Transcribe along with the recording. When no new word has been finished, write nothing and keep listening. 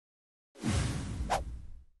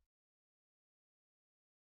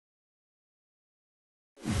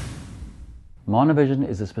Monovision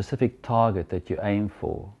is a specific target that you aim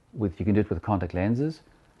for. You can do it with contact lenses,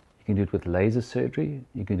 you can do it with laser surgery,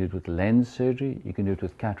 you can do it with lens surgery, you can do it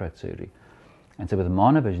with cataract surgery. And so with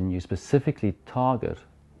monovision, you specifically target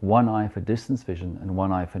one eye for distance vision and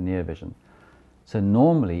one eye for near vision. So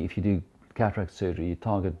normally, if you do cataract surgery, you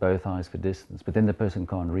target both eyes for distance, but then the person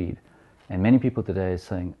can't read. And many people today are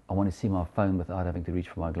saying, I want to see my phone without having to reach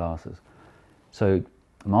for my glasses. So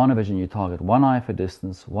monovision, you target one eye for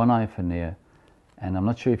distance, one eye for near, and I'm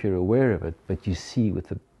not sure if you're aware of it, but you see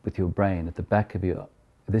with your brain at the back of your,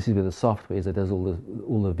 this is where the software is that does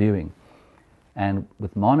all the viewing. And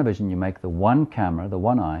with monovision, you make the one camera, the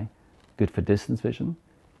one eye, good for distance vision,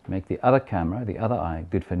 you make the other camera, the other eye,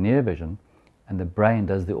 good for near vision, and the brain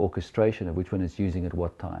does the orchestration of which one is using at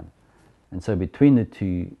what time. And so between the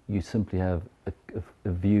two, you simply have a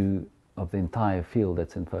view of the entire field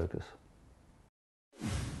that's in focus.